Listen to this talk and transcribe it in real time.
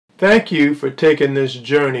Thank you for taking this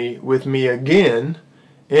journey with me again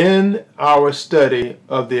in our study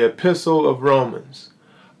of the Epistle of Romans.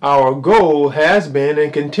 Our goal has been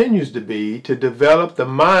and continues to be to develop the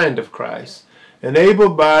mind of Christ,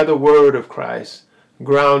 enabled by the Word of Christ,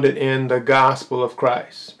 grounded in the gospel of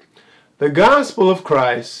Christ. The gospel of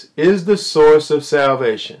Christ is the source of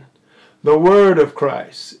salvation. The Word of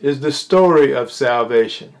Christ is the story of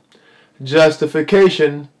salvation.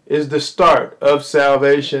 Justification is the start of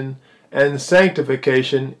salvation, and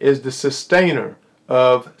sanctification is the sustainer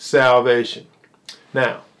of salvation.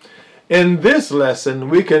 Now, in this lesson,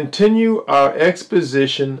 we continue our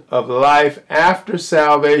exposition of life after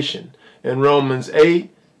salvation in Romans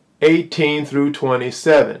 8:18 through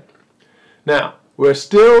 27. Now, we're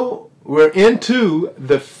into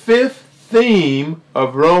the fifth theme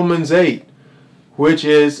of Romans 8, which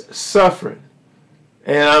is suffering.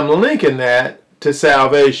 And I'm linking that to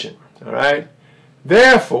salvation. All right?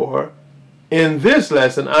 Therefore, in this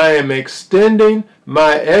lesson, I am extending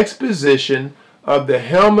my exposition of the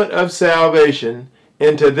helmet of salvation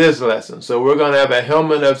into this lesson. So we're going to have a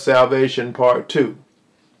helmet of salvation part 2.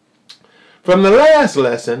 From the last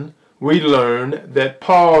lesson, we learned that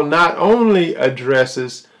Paul not only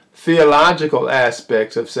addresses theological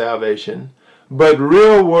aspects of salvation, but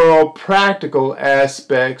real-world practical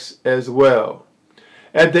aspects as well.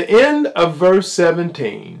 At the end of verse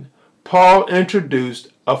 17, Paul introduced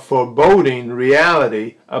a foreboding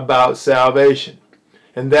reality about salvation,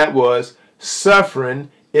 and that was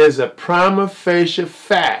suffering is a prima facie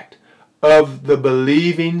fact of the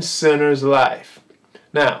believing sinner's life.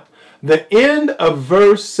 Now, the end of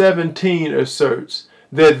verse 17 asserts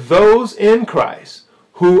that those in Christ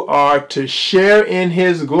who are to share in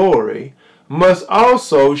his glory must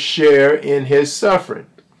also share in his suffering.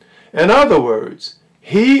 In other words,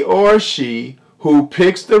 he or she who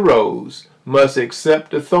picks the rose must accept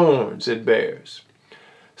the thorns it bears.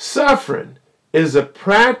 Suffering is a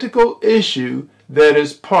practical issue that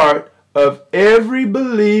is part of every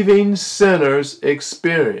believing sinner's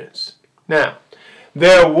experience. Now,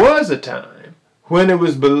 there was a time when it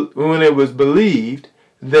was believed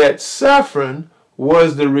that suffering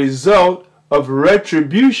was the result of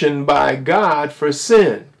retribution by God for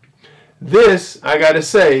sin. This, I got to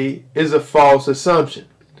say, is a false assumption.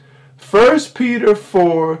 1 Peter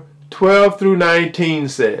 4:12 through 19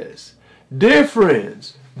 says, "Dear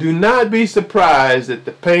friends, do not be surprised at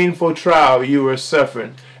the painful trial you are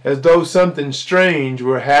suffering, as though something strange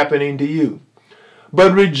were happening to you.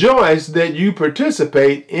 But rejoice that you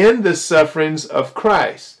participate in the sufferings of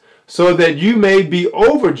Christ, so that you may be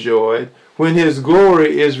overjoyed when his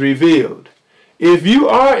glory is revealed. If you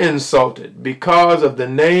are insulted because of the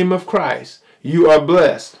name of Christ, you are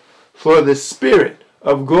blessed, for the Spirit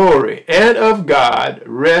of glory and of God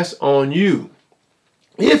rests on you.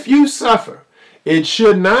 If you suffer, it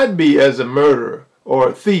should not be as a murderer or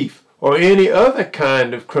a thief or any other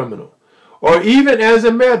kind of criminal, or even as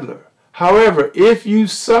a meddler. However, if you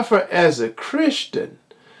suffer as a Christian,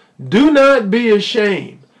 do not be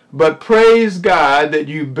ashamed, but praise God that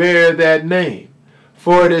you bear that name.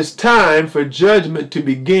 For it is time for judgment to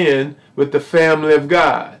begin with the family of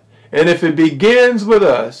God. And if it begins with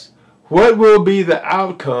us, what will be the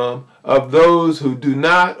outcome of those who do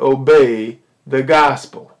not obey the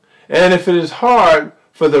gospel? And if it is hard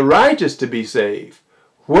for the righteous to be saved,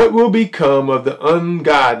 what will become of the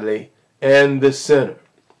ungodly and the sinner?"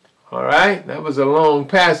 All right, that was a long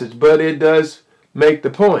passage, but it does make the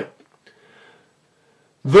point.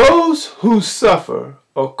 Those who suffer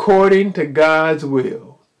according to God's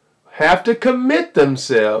will have to commit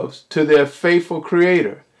themselves to their faithful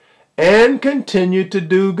Creator and continue to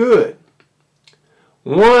do good.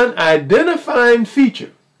 One identifying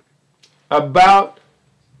feature about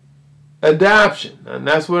adoption, and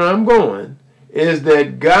that's where I'm going, is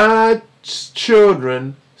that God's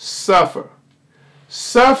children suffer.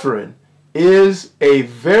 Suffering is a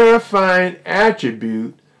verifying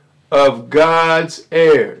attribute of God's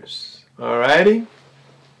heirs. Alrighty?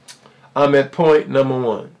 I'm at point number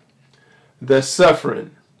 1. The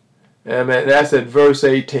suffering. And that's at verse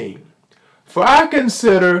 18. "For I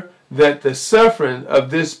consider that the suffering of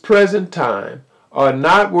this present time are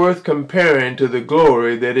not worth comparing to the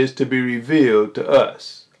glory that is to be revealed to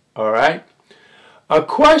us." Alright? A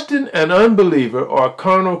question an unbeliever or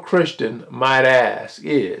carnal Christian might ask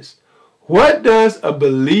is, what does a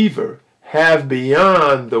believer have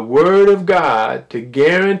beyond the Word of God to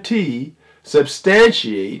guarantee,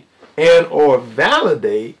 substantiate, and or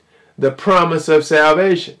validate the promise of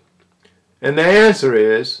salvation? And the answer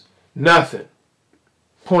is nothing.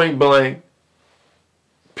 Point blank,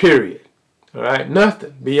 period. All right,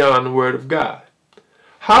 nothing beyond the Word of God.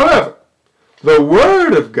 However, the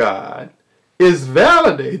Word of God is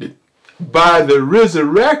validated by the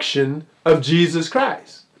resurrection of Jesus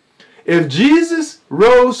Christ. If Jesus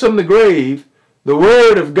rose from the grave, the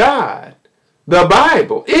Word of God, the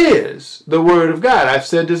Bible, is the Word of God. I've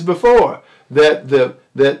said this before, that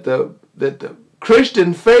the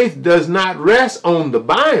Christian faith does not rest on the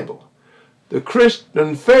Bible. The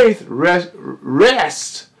Christian faith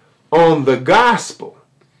rests on the gospel.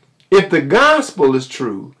 If the gospel is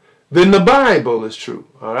true, then the Bible is true.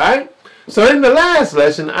 All right? So in the last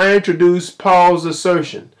lesson, I introduced Paul's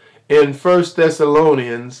assertion in 1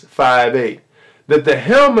 Thessalonians 5:8 that the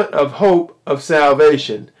helmet of hope of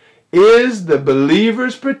salvation is the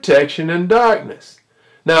believer's protection in darkness.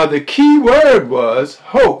 Now, the key word was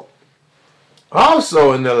hope.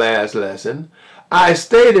 Also in the last lesson, I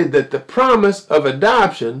stated that the promise of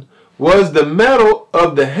adoption was the metal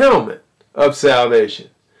of the helmet of salvation.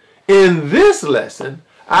 In this lesson,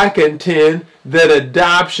 I contend that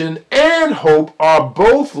adoption and hope are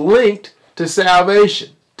both linked to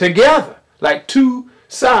salvation, together, like two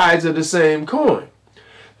sides of the same coin.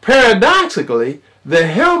 Paradoxically, the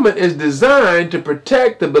helmet is designed to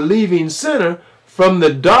protect the believing sinner from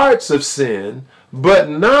the darts of sin, but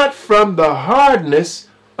not from the hardness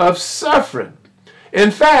of suffering.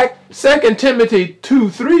 In fact, 2 Timothy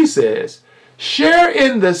 2:3 says, share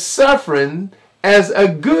in the suffering as a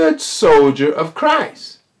good soldier of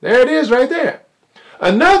Christ. There it is right there.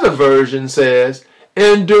 Another version says,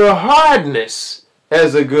 endure hardness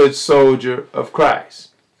as a good soldier of Christ.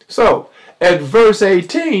 So, at verse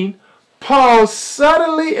 18, Paul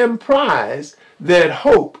subtly implies that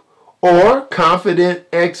hope or confident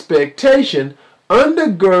expectation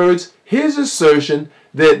undergirds his assertion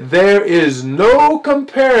that there is no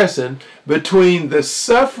comparison between the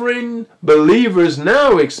suffering believers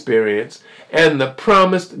now experience and the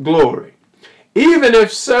promised glory. Even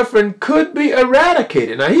if suffering could be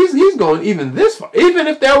eradicated. Now he's going even this far. Even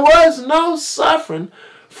if there was no suffering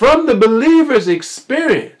from the believer's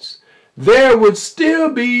experience, there would still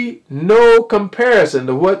be no comparison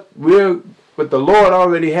to what the Lord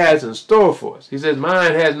already has in store for us. He says,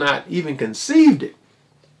 mine has not even conceived it.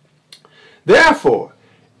 Therefore,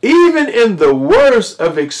 even in the worst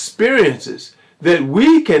of experiences that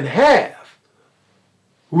we can have,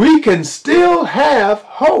 we can still have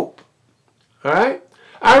hope. All right?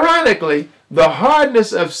 Ironically, the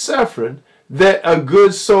hardness of suffering that a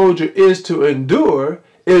good soldier is to endure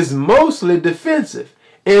is mostly defensive,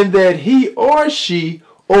 in that he or she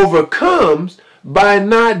overcomes by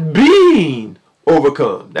not being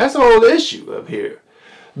overcome. That's the whole issue of here.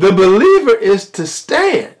 The believer is to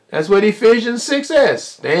stand. That's what Ephesians 6 says.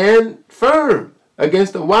 Stand firm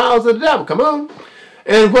against the wiles of the devil. Come on.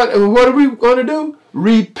 And what are we going to do?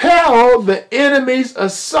 Repel the enemy's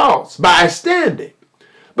assaults by standing.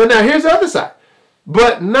 But now here's the other side.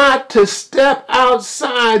 But not to step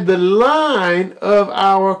outside the line of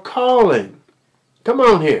our calling. Come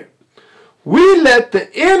on here. We let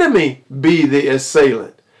the enemy be the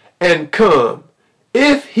assailant and come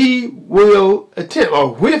if he will attempt,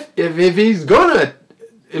 or if it's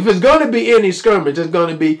going to be any skirmish, it's going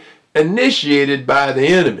to be initiated by the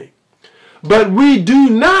enemy. But we do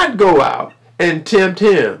not go out and tempt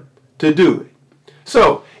him to do it.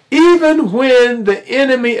 So even when the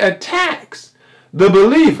enemy attacks the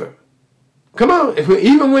believer, come on,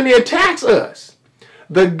 even when he attacks us,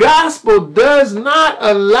 the gospel does not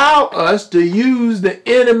allow us to use the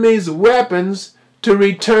enemy's weapons to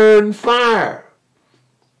return fire.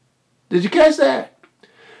 Did you catch that?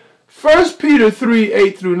 1 Peter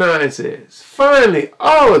 3:8-9 says, finally,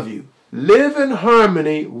 all of you live in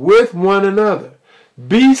harmony with one another.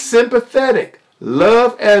 Be sympathetic.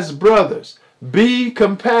 Love as brothers. Be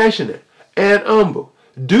compassionate and humble.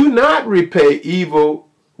 Do not repay evil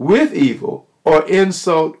with evil or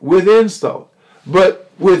insult with insult,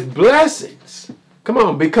 but with blessings. Come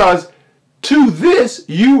on, because to this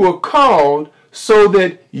you were called so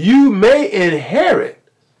that you may inherit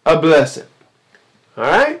a blessing. All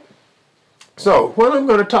right? So what I'm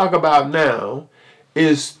going to talk about now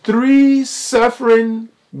is 3 suffering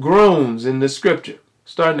groans in the scripture,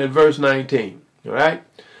 starting at verse 19. All right?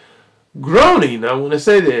 Groaning, I want to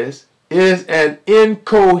say this, is an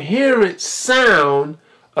incoherent sound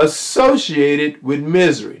associated with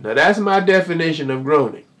misery. Now that's my definition of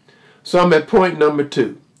groaning. So I'm at point number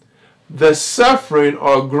 2. The suffering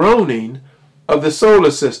or groaning of the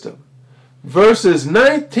solar system. Verses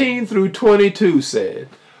 19-22 said,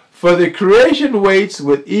 for the creation waits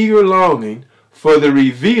with eager longing for the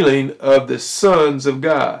revealing of the sons of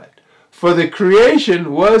God. For the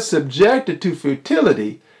creation was subjected to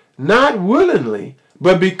futility, not willingly,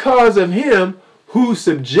 but because of him who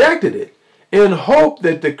subjected it in hope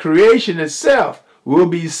that the creation itself will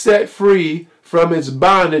be set free from its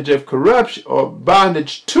bondage of corruption or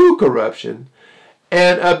bondage to corruption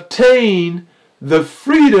and obtain the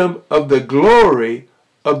freedom of the glory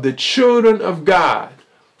of the children of God.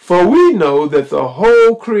 For we know that the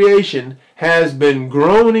whole creation has been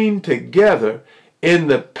groaning together in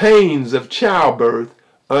the pains of childbirth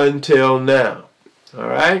until now. All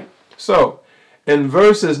right? So, in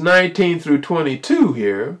verses 19 through 22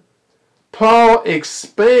 here, Paul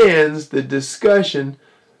expands the discussion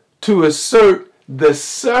to assert the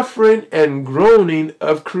suffering and groaning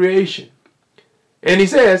of creation. And he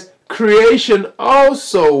says, creation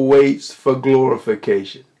also waits for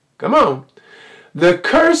glorification. Come on. The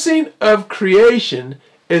cursing of creation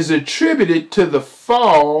is attributed to the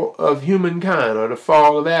fall of humankind, or the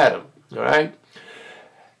fall of Adam. All right?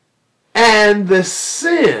 And the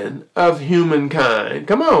sin of humankind,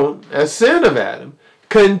 come on, a sin of Adam,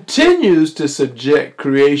 continues to subject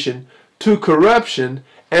creation to corruption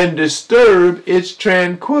and disturb its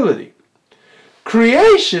tranquility.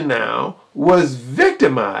 Creation now was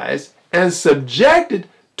victimized and subjected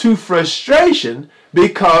to frustration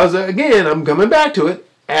because, again, I'm coming back to it,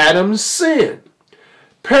 Adam's sin.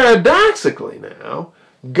 Paradoxically now,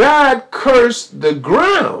 God cursed the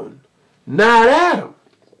ground, not Adam.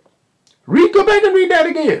 Go back and read that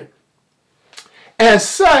again. As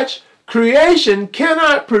such, creation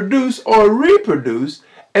cannot produce or reproduce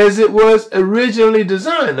as it was originally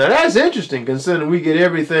designed. Now that's interesting considering we get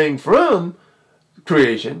everything from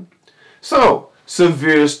creation. So,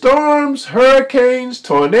 severe storms, hurricanes,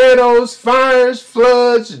 tornadoes, fires,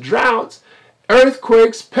 floods, droughts,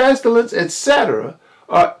 earthquakes, pestilence, etc.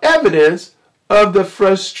 are evidence of the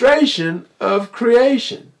frustration of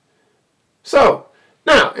creation. So,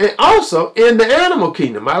 now, and also in the animal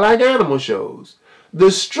kingdom, I like animal shows, the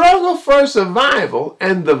struggle for survival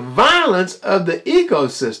and the violence of the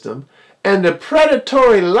ecosystem and the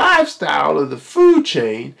predatory lifestyle of the food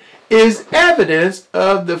chain is evidence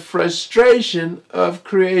of the frustration of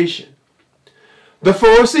creation. The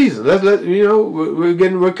four seasons.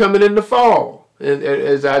 We're coming into fall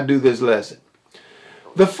as I do this lesson.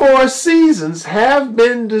 The four seasons have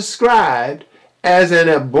been described as an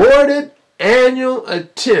aborted annual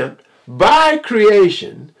attempt by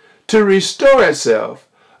creation to restore itself,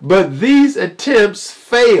 but these attempts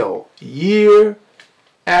fail year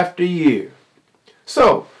after year.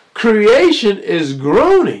 So, creation is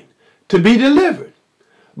groaning to be delivered,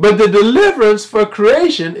 but the deliverance for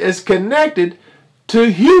creation is connected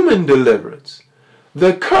to human deliverance.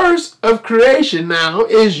 The curse of creation now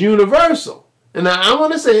is universal. And I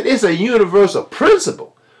want to say it's a universal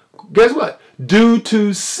principle. Guess what? Due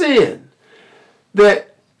to sin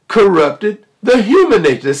that corrupted the human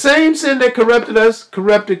nature. The same sin that corrupted us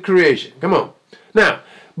corrupted creation. Come on. Now,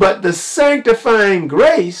 but the sanctifying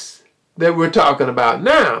grace that we're talking about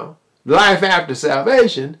now, life after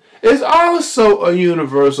salvation, is also a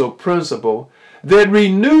universal principle that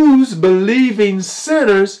renews believing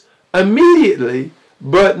sinners immediately,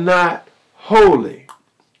 but not wholly.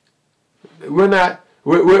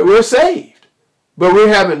 We're saved, but we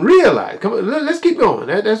haven't realized. Come on, let's keep going.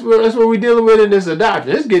 That's what we're dealing with in this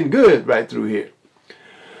adoption. It's getting good right through here.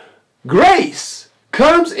 Grace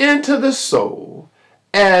comes into the soul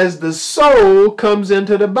as the soul comes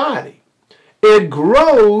into the body. It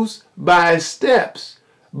grows by steps,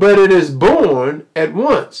 but it is born at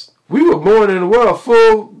once. We were born in a world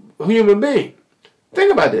full human being.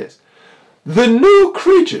 Think about this. The new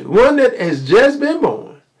creature, one that has just been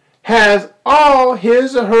born, has all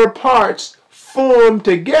his or her parts formed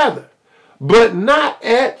together, but not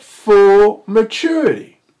at full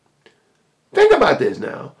maturity. Think about this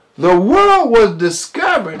now. The world was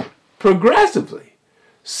discovered progressively,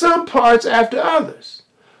 some parts after others,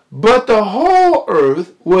 but the whole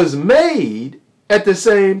earth was made at the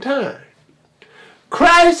same time.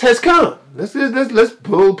 Christ has come. Let's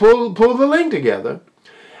pull the link together.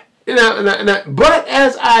 But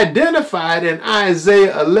as identified in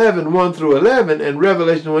Isaiah 11, 1 through 11, and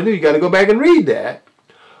Revelation 1, you got to go back and read that.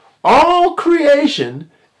 All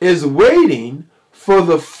creation is waiting for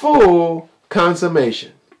the full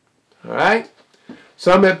consummation. All right?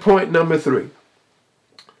 So I'm at point number 3.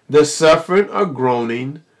 The suffering or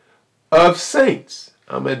groaning of saints.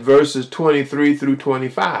 I'm at verses 23 through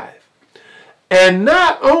 25. And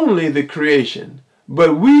not only the creation,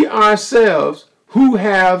 but we ourselves who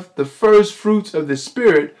have the first fruits of the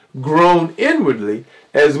Spirit groan inwardly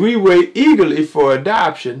as we wait eagerly for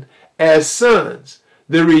adoption as sons,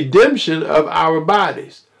 the redemption of our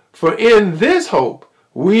bodies. For in this hope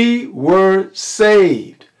we were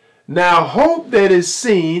saved. Now hope that is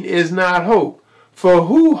seen is not hope, For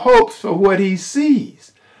who hopes for what he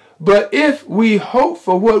sees? But if we hope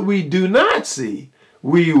for what we do not see,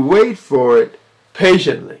 we wait for it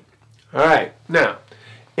patiently. All right, now,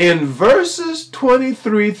 in verses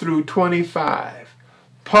 23 through 25,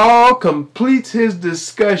 Paul completes his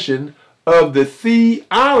discussion of the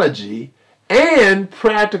theology and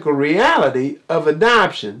practical reality of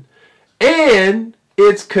adoption and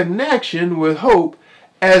its connection with hope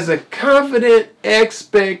as a confident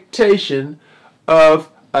expectation of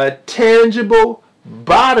a tangible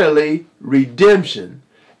bodily redemption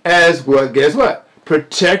as well, guess what?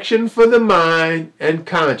 Protection for the mind and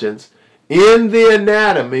conscience in the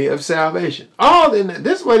anatomy of salvation.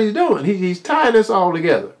 This is what he's doing. He's tying this all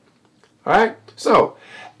together. All right? So,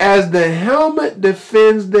 as the helmet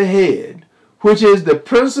defends the head, which is the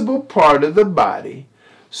principal part of the body,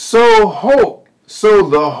 so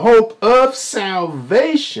the hope of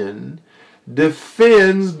salvation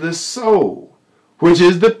defends the soul, which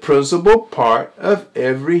is the principal part of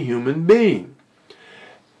every human being.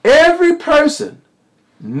 Every person,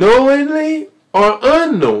 knowingly or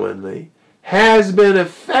unknowingly, has been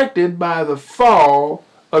affected by the fall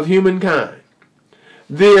of humankind.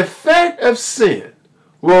 The effect of sin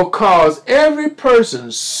will cause every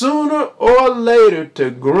person sooner or later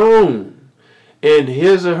to groan in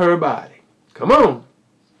his or her body. Come on.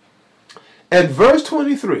 At verse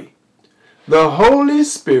 23, the Holy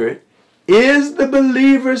Spirit is the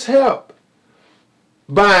believer's help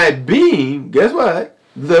by being, guess what?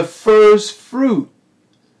 The first fruit,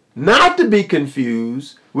 not to be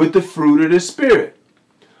confused with the fruit of the Spirit.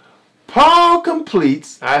 Paul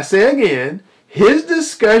completes, I say again, his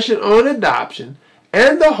discussion on adoption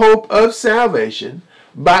and the hope of salvation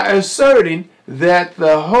by asserting that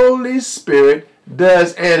the Holy Spirit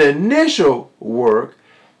does an initial work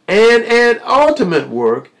and an ultimate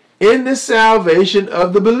work in the salvation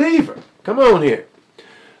of the believer. Come on here.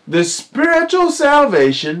 The spiritual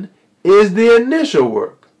salvation is the initial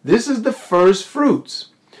work. This is the first fruits.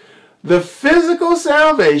 The physical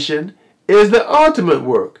salvation is the ultimate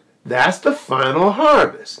work. That's the final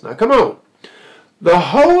harvest. Now come on. The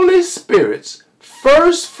Holy Spirit's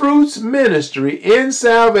first fruits ministry in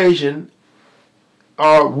salvation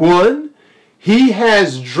are: 1, he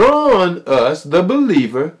has drawn us, the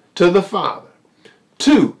believer, to the Father.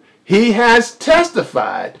 2, he has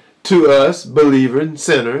testified to us, believers,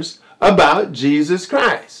 sinners, about Jesus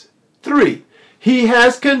Christ. 3, he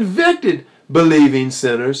has convicted believing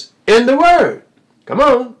sinners in the Word. Come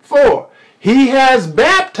on. 4, he has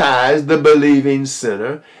baptized the believing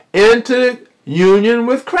sinner into union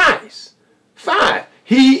with Christ. 5,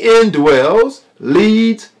 he indwells,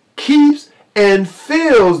 leads, keeps, and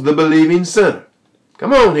fills the believing sinner.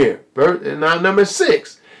 Come on here. Now number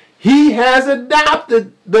 6, he has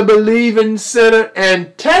adopted the believing sinner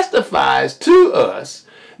and testifies to us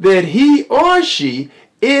that he or she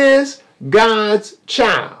is God's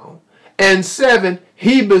child. And 7,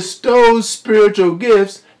 he bestows spiritual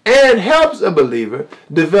gifts and helps a believer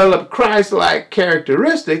develop Christ-like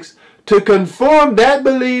characteristics to conform that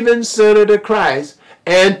believing sinner to Christ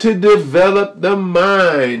and to develop the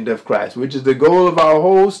mind of Christ, which is the goal of our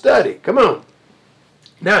whole study. Come on.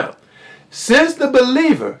 Now, since the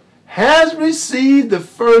believer has received the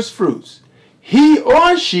first fruits, he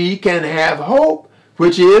or she can have hope,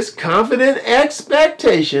 which is confident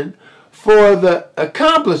expectation for the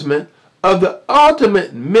accomplishment of the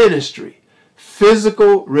ultimate ministry,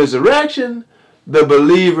 physical resurrection, the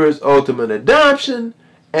believer's ultimate adoption,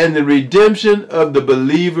 and the redemption of the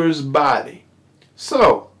believer's body.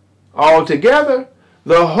 So, altogether,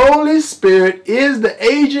 the Holy Spirit is the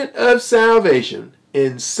agent of salvation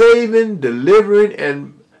in saving, delivering,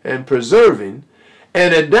 and preserving,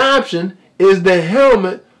 and adoption is the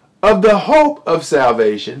helmet of the hope of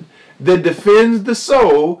salvation that defends the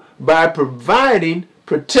soul by providing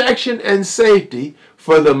protection and safety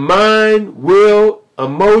for the mind, will,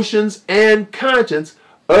 emotions, and conscience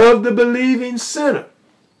of the believing sinner.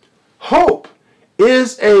 Hope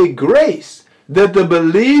is a grace that the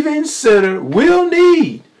believing sinner will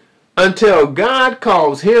need until God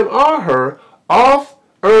calls him or her off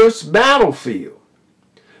earth's battlefield.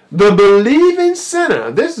 The believing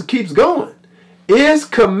sinner, this keeps going, is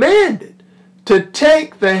commanded to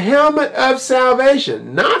take the helmet of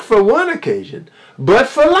salvation, not for one occasion, but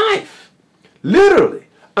for life. Literally,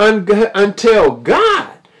 until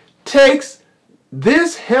God takes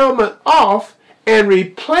this helmet off and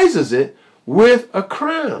replaces it with a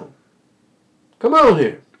crown. Come on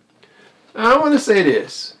here. Now, I want to say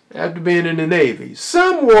this. After being in the Navy,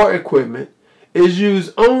 some war equipment is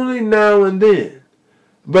used only now and then.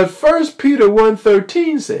 But 1 Peter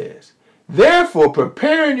 1:13 says Therefore,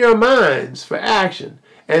 preparing your minds for action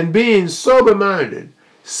and being sober-minded,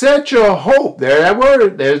 set your hope,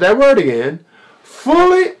 there's that word again,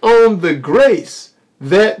 fully on the grace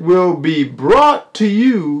that will be brought to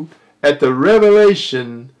you at the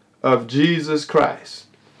revelation of Jesus Christ.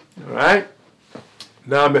 All right?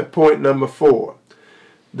 Now I'm at point number 4.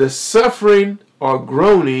 The suffering or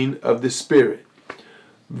groaning of the Spirit.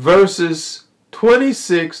 Verses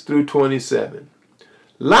 26 through 27.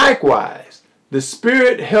 Likewise, the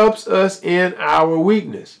Spirit helps us in our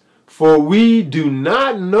weakness, for we do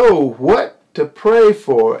not know what to pray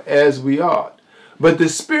for as we ought. But the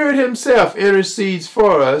Spirit himself intercedes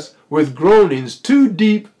for us with groanings too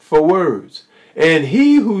deep for words. And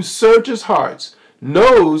he who searches hearts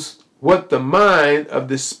knows what the mind of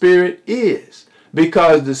the Spirit is,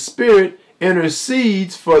 because the Spirit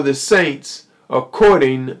intercedes for the saints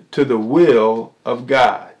according to the will of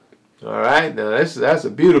God. All right, now that's a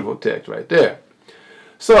beautiful text right there.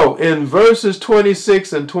 So in verses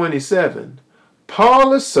 26 and 27,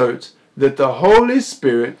 Paul asserts that the Holy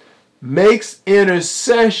Spirit makes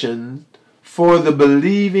intercession for the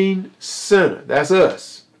believing sinner. That's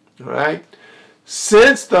us. All right.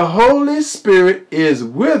 Since the Holy Spirit is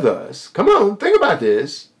with us, come on, think about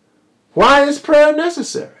this. Why is prayer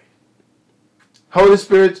necessary? Holy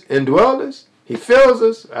Spirit indwells us. He fills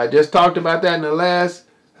us. I just talked about that in the last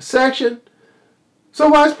section. So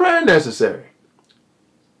why is prayer necessary?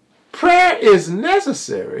 Prayer is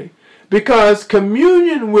necessary because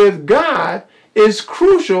communion with God is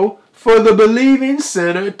crucial for the believing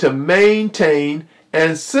sinner to maintain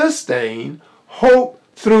and sustain hope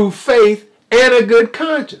through faith and a good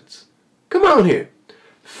conscience. Come on here.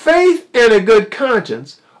 Faith and a good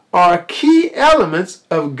conscience are key elements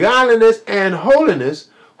of godliness and holiness,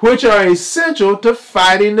 which are essential to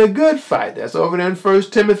fighting the good fight. That's over there in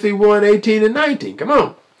 1 Timothy 1:18 and 19. Come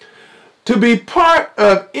on. To be part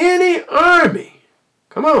of any army,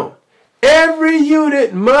 come on, every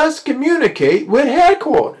unit must communicate with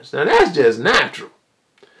headquarters. Now that's just natural.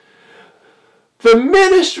 The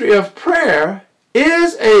ministry of prayer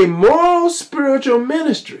is a moral spiritual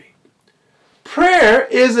ministry. Prayer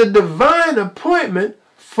is a divine appointment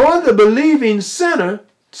for the believing sinner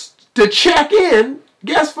to check in,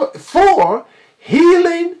 guess what, for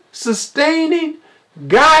healing, sustaining,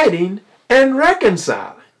 guiding, and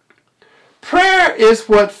reconciling. Prayer is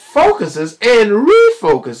what focuses and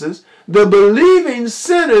refocuses the believing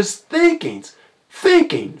sinner's thinking,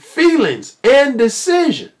 feelings, and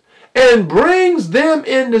decision, and brings them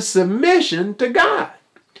into submission to God.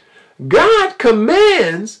 God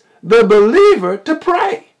commands the believer to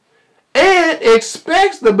pray and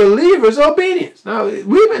expects the believer's obedience. Now,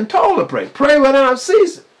 we've been told to pray. Pray without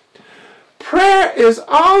ceasing. Prayer is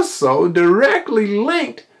also directly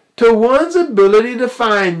linked to one's ability to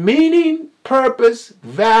find meaning, purpose,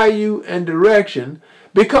 value, and direction,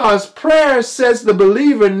 because prayer sets the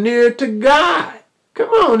believer near to God. Come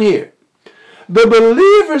on here. The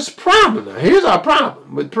believer's problem, now here's our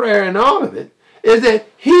problem with prayer and all of it, is that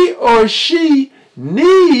he or she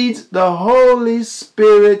needs the Holy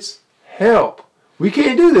Spirit's help. We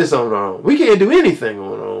can't do this on our own. We can't do anything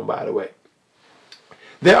on our own, by the way.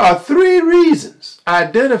 There are 3 reasons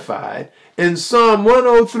identified in Psalm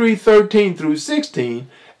 103:13 through 16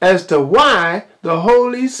 as to why the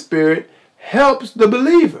Holy Spirit helps the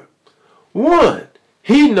believer. 1,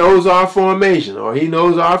 he knows our formation, or he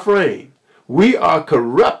knows our frame. We are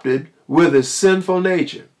corrupted with a sinful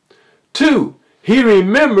nature. 2, he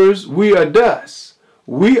remembers we are dust.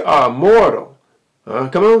 We are mortal.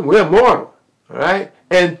 Come on, we're mortal. All right?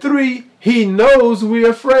 And 3, he knows we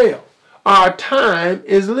are frail. Our time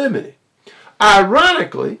is limited.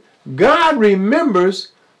 Ironically, God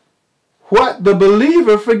remembers what the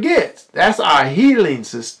believer forgets. That's our healing,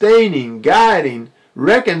 sustaining, guiding,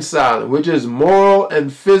 reconciling, which is moral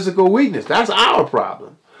and physical weakness. That's our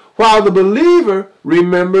problem. While the believer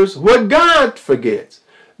remembers what God forgets.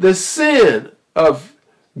 The sin of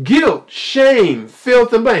guilt, shame,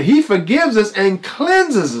 filth, and blame. He forgives us and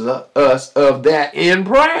cleanses us of that in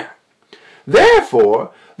prayer.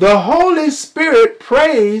 Therefore, the Holy Spirit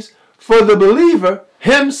prays for the believer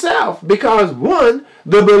himself, because 1,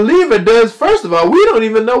 the believer does, first of all, we don't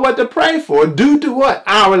even know what to pray for due to what?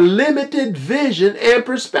 Our limited vision and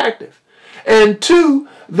perspective. And 2,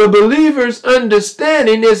 the believer's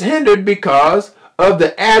understanding is hindered because of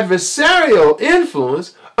the adversarial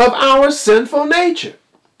influence of our sinful nature.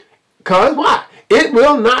 Because why? It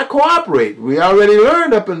will not cooperate. We already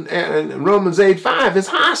learned up in Romans 8:5, it's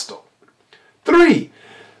hostile. 3,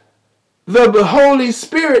 the Holy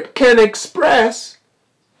Spirit can express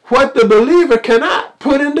what the believer cannot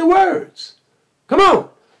put into words. Come on.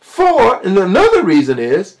 And another reason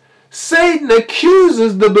is, Satan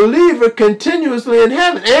accuses the believer continuously in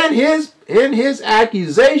heaven, and his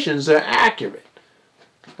accusations are accurate.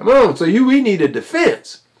 Come on, so we need a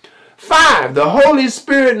defense. 5, the Holy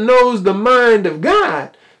Spirit knows the mind of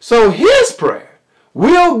God, so his prayer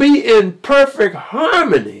will be in perfect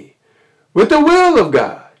harmony with the will of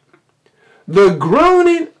God. The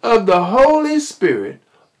groaning of the Holy Spirit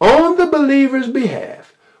on the believer's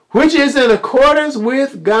behalf, which is in accordance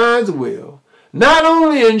with God's will, not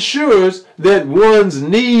only ensures that one's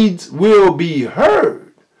needs will be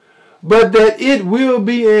heard, but that it will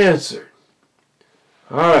be answered.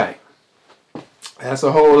 All right, that's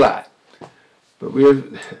a whole lot, but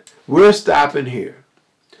we're stopping here.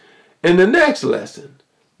 In the next lesson,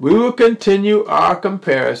 we will continue our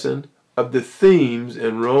comparison of the themes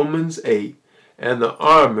in Romans 8 and the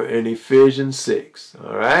armor in Ephesians 6.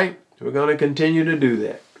 All right, we're going to continue to do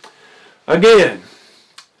that. Again,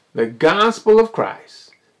 the gospel of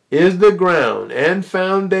Christ is the ground and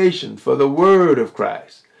foundation for the word of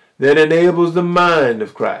Christ that enables the mind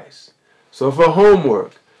of Christ. So for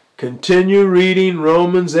homework, continue reading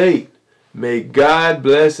Romans 8. May God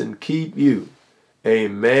bless and keep you.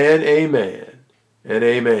 Amen, amen, and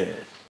amen.